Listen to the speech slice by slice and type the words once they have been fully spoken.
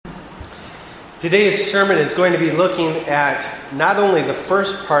Today's sermon is going to be looking at not only the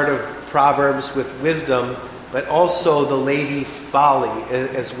first part of Proverbs with wisdom, but also the lady folly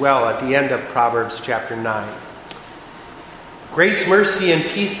as well at the end of Proverbs chapter 9. Grace, mercy, and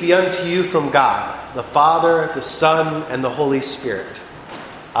peace be unto you from God, the Father, the Son, and the Holy Spirit.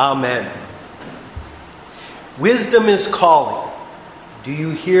 Amen. Wisdom is calling. Do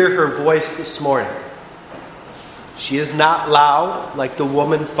you hear her voice this morning? She is not loud like the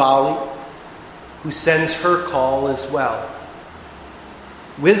woman folly, who sends her call as well.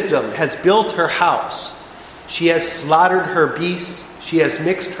 Wisdom has built her house. She has slaughtered her beasts. She has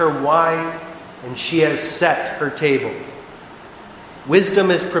mixed her wine, and she has set her table. Wisdom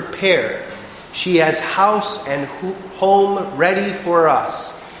is prepared. She has house and home ready for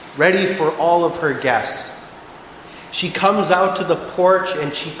us, ready for all of her guests. She comes out to the porch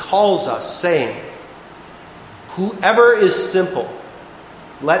and she calls us, saying, "Whoever is simple,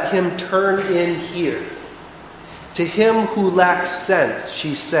 let him turn in here. To him who lacks sense,"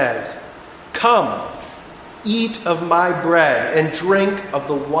 she says, "Come, eat of my bread and drink of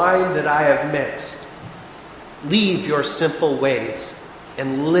the wine that I have mixed. Leave your simple ways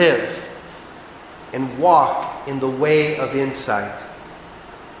and live and walk in the way of insight."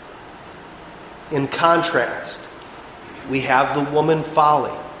 In contrast, we have the woman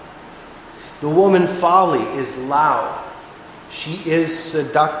folly. The woman folly is loud. She is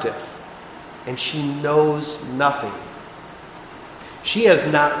seductive, and she knows nothing. She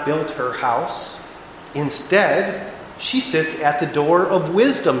has not built her house. Instead, she sits at the door of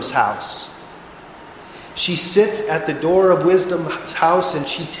wisdom's house. She sits at the door of wisdom's house and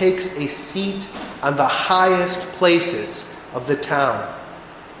she takes a seat on the highest places of the town.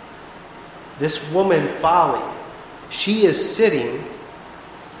 This woman folly, she is sitting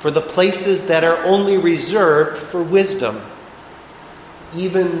for the places that are only reserved for wisdom,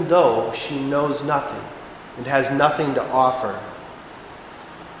 even though she knows nothing and has nothing to offer.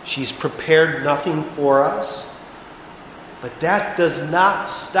 She's prepared nothing for us, but that does not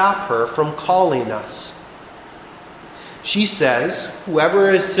stop her from calling us. She says,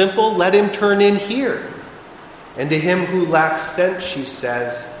 "Whoever is simple, let him turn in here." And to him who lacks sense, she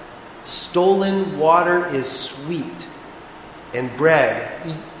says, "Stolen water is sweet, and bread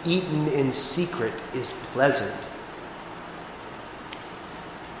eaten in secret is pleasant."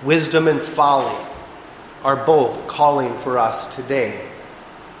 Wisdom and folly are both calling for us today.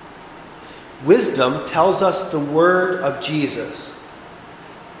 Wisdom tells us the word of Jesus,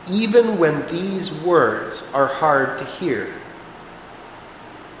 even when these words are hard to hear.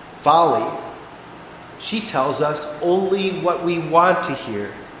 Folly, she tells us only what we want to hear.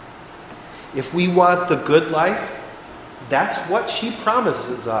 If we want the good life, that's what she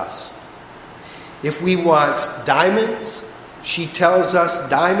promises us. If we want diamonds, she tells us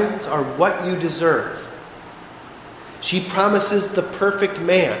diamonds are what you deserve. She promises the perfect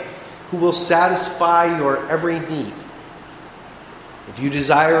man who will satisfy your every need. If you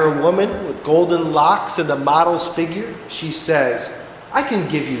desire a woman with golden locks and a model's figure, she says, "I can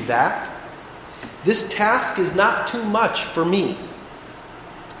give you that. This task is not too much for me."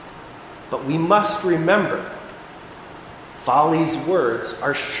 But we must remember, folly's words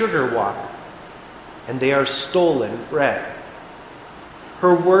are sugar water, and they are stolen bread.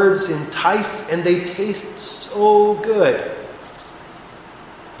 Her words entice and they taste so good.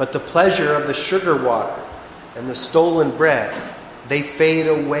 But the pleasure of the sugar water and the stolen bread, they fade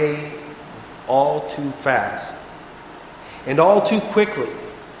away all too fast. And all too quickly,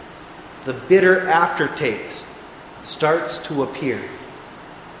 the bitter aftertaste starts to appear.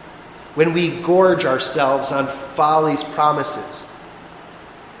 When we gorge ourselves on folly's promises,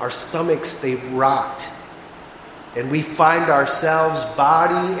 our stomachs, they rot. And we find ourselves,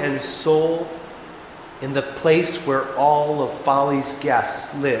 body and soul, in the place where all of folly's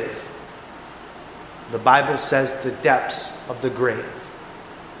guests live. The Bible says the depths of the grave.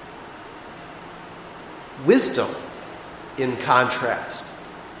 Wisdom, in contrast,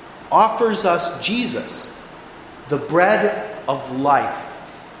 offers us Jesus, the bread of life,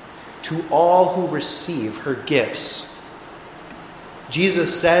 to all who receive her gifts.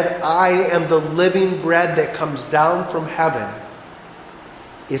 Jesus said, "I am the living bread that comes down from heaven.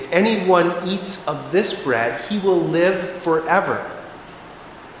 If anyone eats of this bread, he will live forever.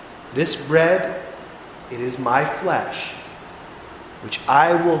 This bread, it is my flesh, which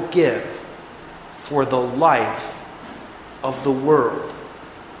I will give for the life of the world."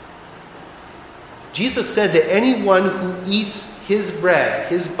 Jesus said that anyone who eats his bread,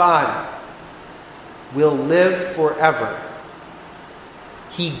 his body, will live forever.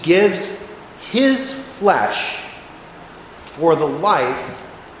 He gives his flesh for the life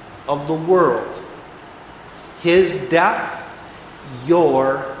of the world. His death,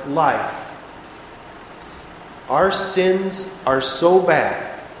 your life. Our sins are so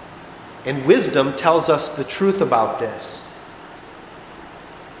bad, and wisdom tells us the truth about this,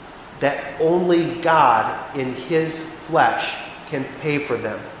 that only God in His flesh can pay for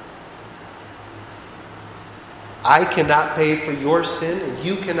them. I cannot pay for your sin, and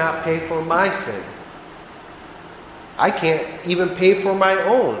you cannot pay for my sin. I can't even pay for my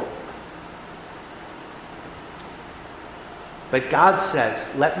own. But God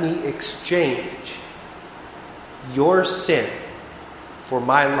says, let me exchange your sin for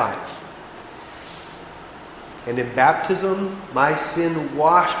my life. And in baptism, my sin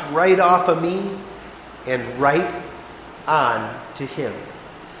washed right off of me and right on to Him.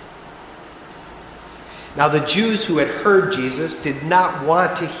 Now the Jews who had heard Jesus did not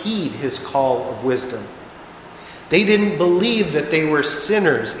want to heed His call of wisdom. They didn't believe that they were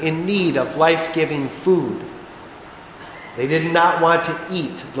sinners in need of life-giving food. They did not want to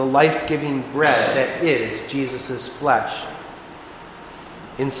eat the life-giving bread that is Jesus' flesh.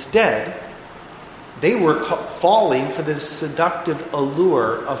 Instead, they were falling for the seductive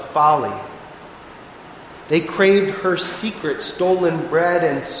allure of folly. They craved her secret stolen bread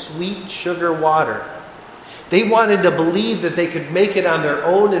and sweet sugar water. They wanted to believe that they could make it on their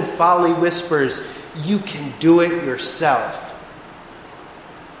own, and folly whispers, you can do it yourself.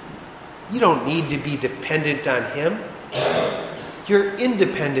 You don't need to be dependent on Him. You're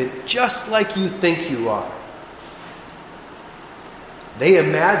independent just like you think you are. They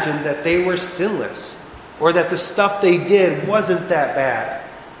imagined that they were sinless, or that the stuff they did wasn't that bad.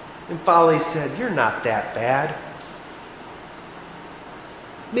 And folly said, you're not that bad.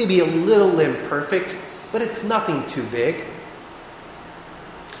 Maybe a little imperfect, but it's nothing too big.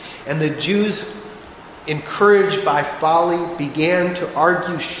 And the Jews, encouraged by folly, began to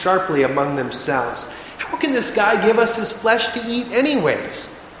argue sharply among themselves. How can this guy give us his flesh to eat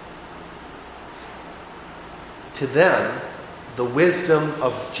anyways? To them, the wisdom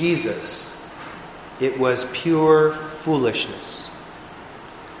of Jesus, it was pure foolishness.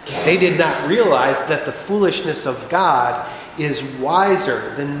 They did not realize that the foolishness of God is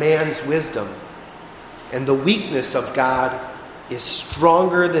wiser than man's wisdom, and the weakness of God is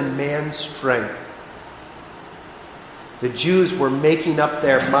stronger than man's strength. The Jews were making up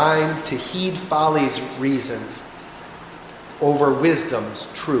their mind to heed folly's reason over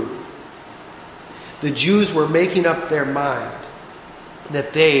wisdom's truth. The Jews were making up their mind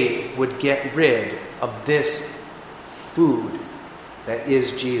that they would get rid of this food that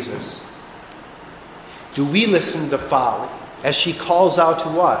is Jesus. Do we listen to folly as she calls out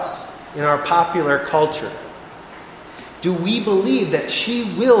to us in our popular culture? Do we believe that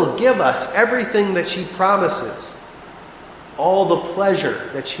she will give us everything that she promises? All the pleasure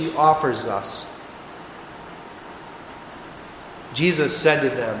that she offers us? Jesus said to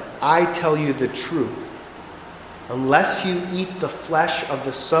them, I tell you the truth. Unless you eat the flesh of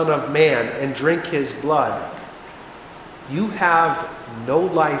the Son of Man and drink His blood, you have no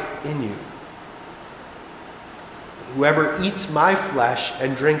life in you. Whoever eats my flesh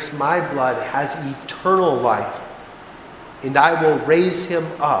and drinks my blood has eternal life, and I will raise him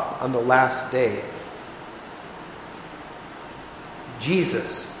up on the last day.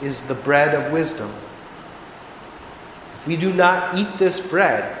 Jesus is the bread of wisdom. If we do not eat this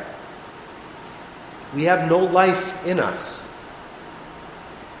bread, we have no life in us.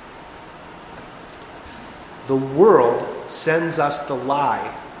 The world sends us the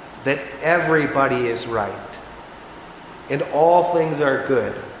lie that everybody is right and all things are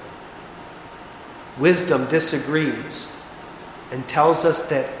good. Wisdom disagrees and tells us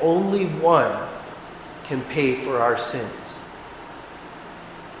that only one can pay for our sins.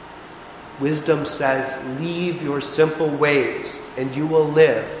 Wisdom says, leave your simple ways and you will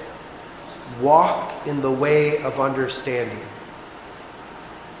live. Walk in the way of understanding.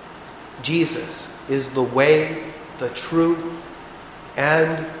 Jesus is the way, the truth,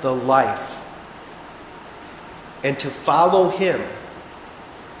 and the life. And to follow Him,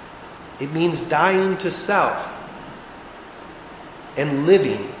 it means dying to self and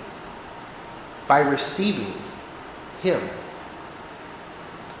living by receiving Him.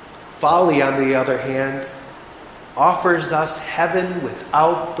 Folly, on the other hand, offers us heaven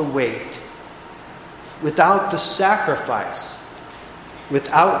without the weight, without the sacrifice,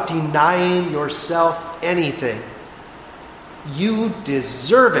 without denying yourself anything. You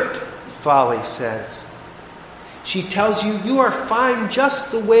deserve it, folly says. She tells you you are fine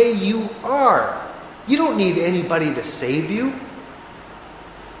just the way you are. You don't need anybody to save you.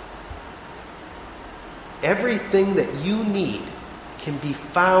 Everything that you need can be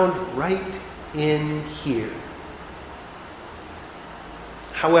found right in here.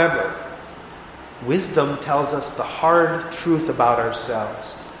 However, wisdom tells us the hard truth about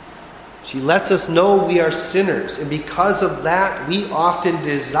ourselves. She lets us know we are sinners, and because of that, we often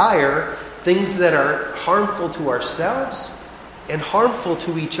desire things that are harmful to ourselves and harmful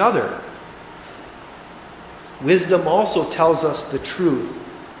to each other. Wisdom also tells us the truth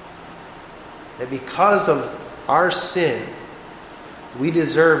that because of our sin, we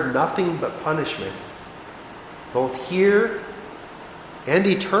deserve nothing but punishment, both here and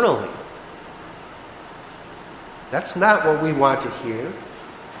eternally. That's not what we want to hear.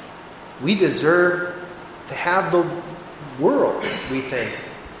 We deserve to have the world, we think.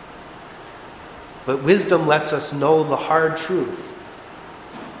 But wisdom lets us know the hard truth.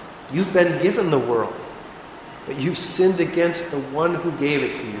 You've been given the world, but you've sinned against the one who gave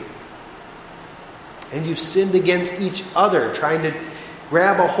it to you. And you've sinned against each other, trying to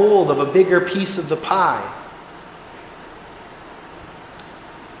grab a hold of a bigger piece of the pie.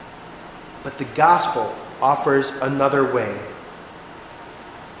 But the gospel offers another way.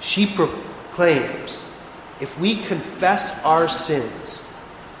 She proclaims, if we confess our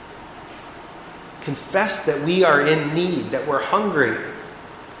sins, confess that we are in need, that we're hungry,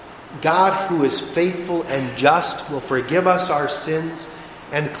 God, who is faithful and just, will forgive us our sins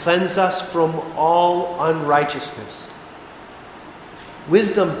and cleanse us from all unrighteousness.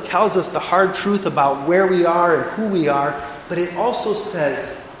 Wisdom tells us the hard truth about where we are and who we are, but it also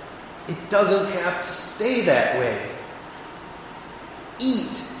says it doesn't have to stay that way.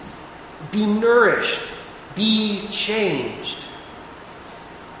 Eat, be nourished, be changed.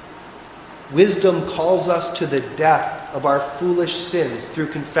 Wisdom calls us to the death of our foolish sins through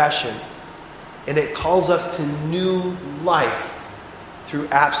confession, and it calls us to new life through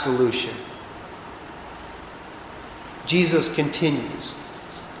absolution. Jesus continues,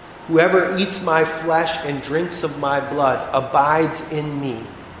 whoever eats my flesh and drinks of my blood abides in me,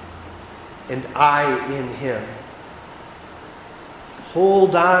 and I in him.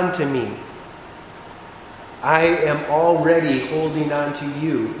 Hold on to me. I am already holding on to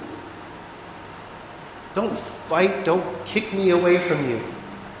you. Don't fight. Don't kick me away from you.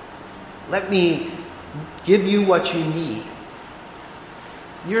 Let me give you what you need.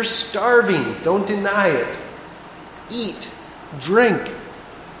 You're starving. Don't deny it. Eat, drink,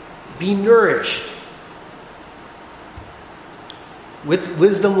 be nourished.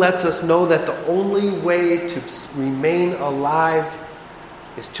 Wisdom lets us know that the only way to remain alive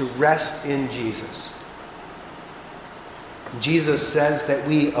is to rest in Jesus. Jesus says that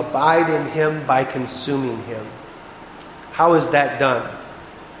we abide in him by consuming him. How is that done?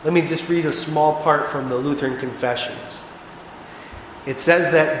 Let me just read a small part from the Lutheran Confessions. It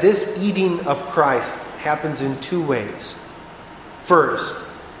says that this eating of Christ happens in two ways.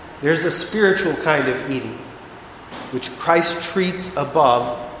 First, there's a spiritual kind of eating, which Christ treats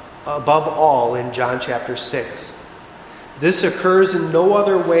above all in John chapter 6. This occurs in no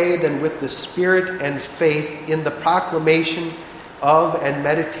other way than with the Spirit and faith in the proclamation of and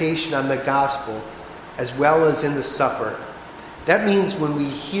meditation on the gospel, as well as in the supper. That means when we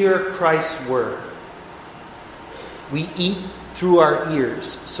hear Christ's word, we eat through our ears,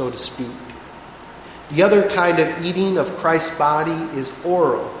 so to speak. The other kind of eating of Christ's body is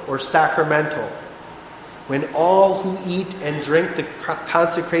oral or sacramental, when all who eat and drink the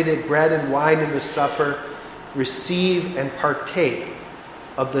consecrated bread and wine in the supper receive and partake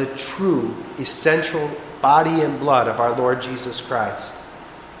of the true, essential body and blood of our Lord Jesus Christ.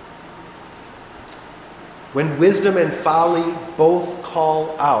 When wisdom and folly both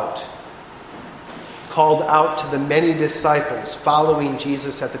called out to the many disciples following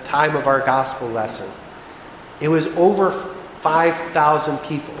Jesus at the time of our gospel lesson, it was over 5,000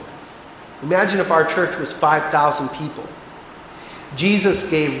 people. Imagine if our church was 5,000 people. Jesus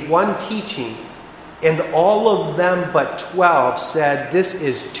gave one teaching, and all of them but 12 said, this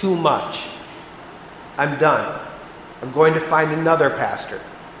is too much. I'm done. I'm going to find another pastor.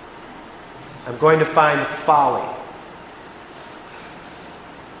 I'm going to find folly.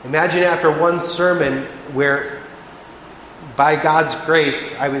 Imagine after one sermon where, by God's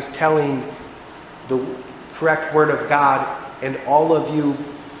grace, I was telling the correct word of God, and all of you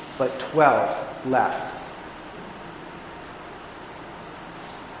but 12 left.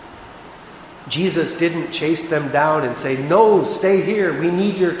 Jesus didn't chase them down and say, no, stay here, we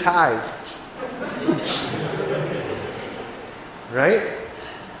need your tithe. Right?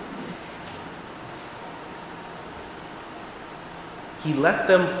 He let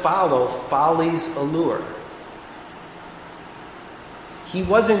them follow folly's allure. He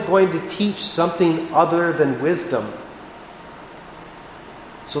wasn't going to teach something other than wisdom.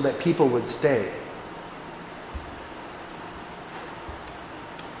 so that people would stay.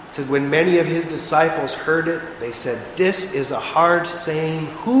 It said, when many of his disciples heard it, they said, "This is a hard saying.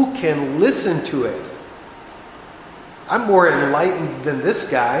 Who can listen to it?" I'm more enlightened than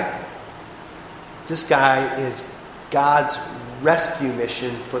this guy. This guy is God's rescue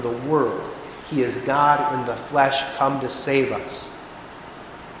mission for the world. He is God in the flesh, come to save us.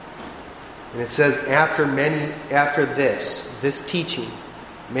 And it says, after this teaching,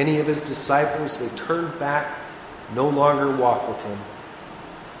 many of his disciples, they turned back, no longer walked with him.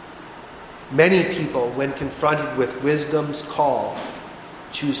 Many people, when confronted with wisdom's call,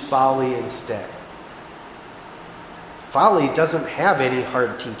 choose folly instead. Folly doesn't have any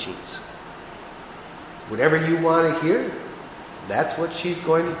hard teachings. Whatever you want to hear, that's what she's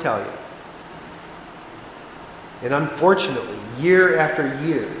going to tell you. And unfortunately, year after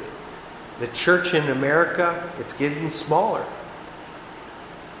year, the church in America, it's getting smaller.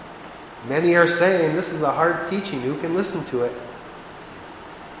 Many are saying, this is a hard teaching. Who can listen to it?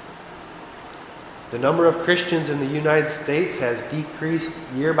 The number of Christians in the United States has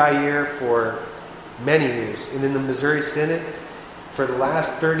decreased year by year for many years. And in the Missouri Synod, for the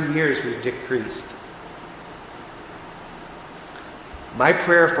last 30 years, we've decreased. My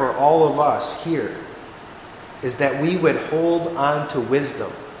prayer for all of us here is that we would hold on to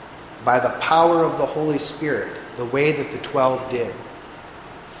wisdom by the power of the Holy Spirit, the way that the 12 did.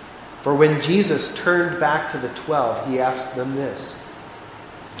 For when Jesus turned back to the 12, he asked them this: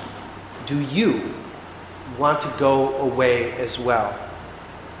 "Do you want to go away as well?"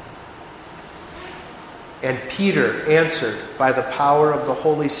 And Peter answered by the power of the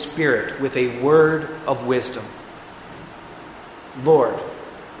Holy Spirit with a word of wisdom: "Lord,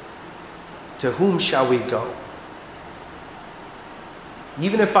 to whom shall we go?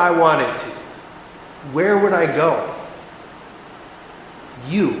 Even if I wanted to, where would I go?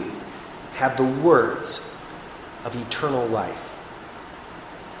 You have the words of eternal life."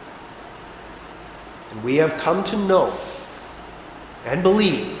 And we have come to know and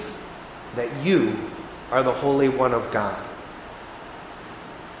believe that you are the Holy One of God.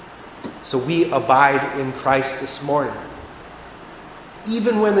 So we abide in Christ this morning.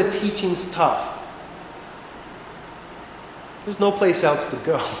 Even when the teaching's tough, there's no place else to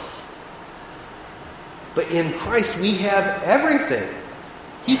go. But in Christ we have everything.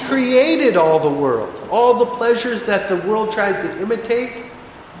 He created all the world. All the pleasures that the world tries to imitate,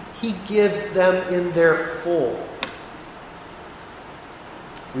 he gives them in their full.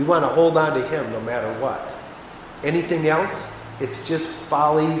 We want to hold on to him no matter what. Anything else, it's just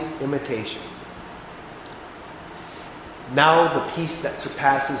folly's imitation. Now the peace that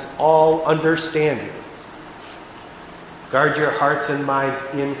surpasses all understanding, guard your hearts and minds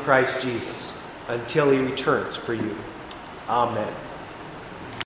in Christ Jesus until he returns for you. Amen.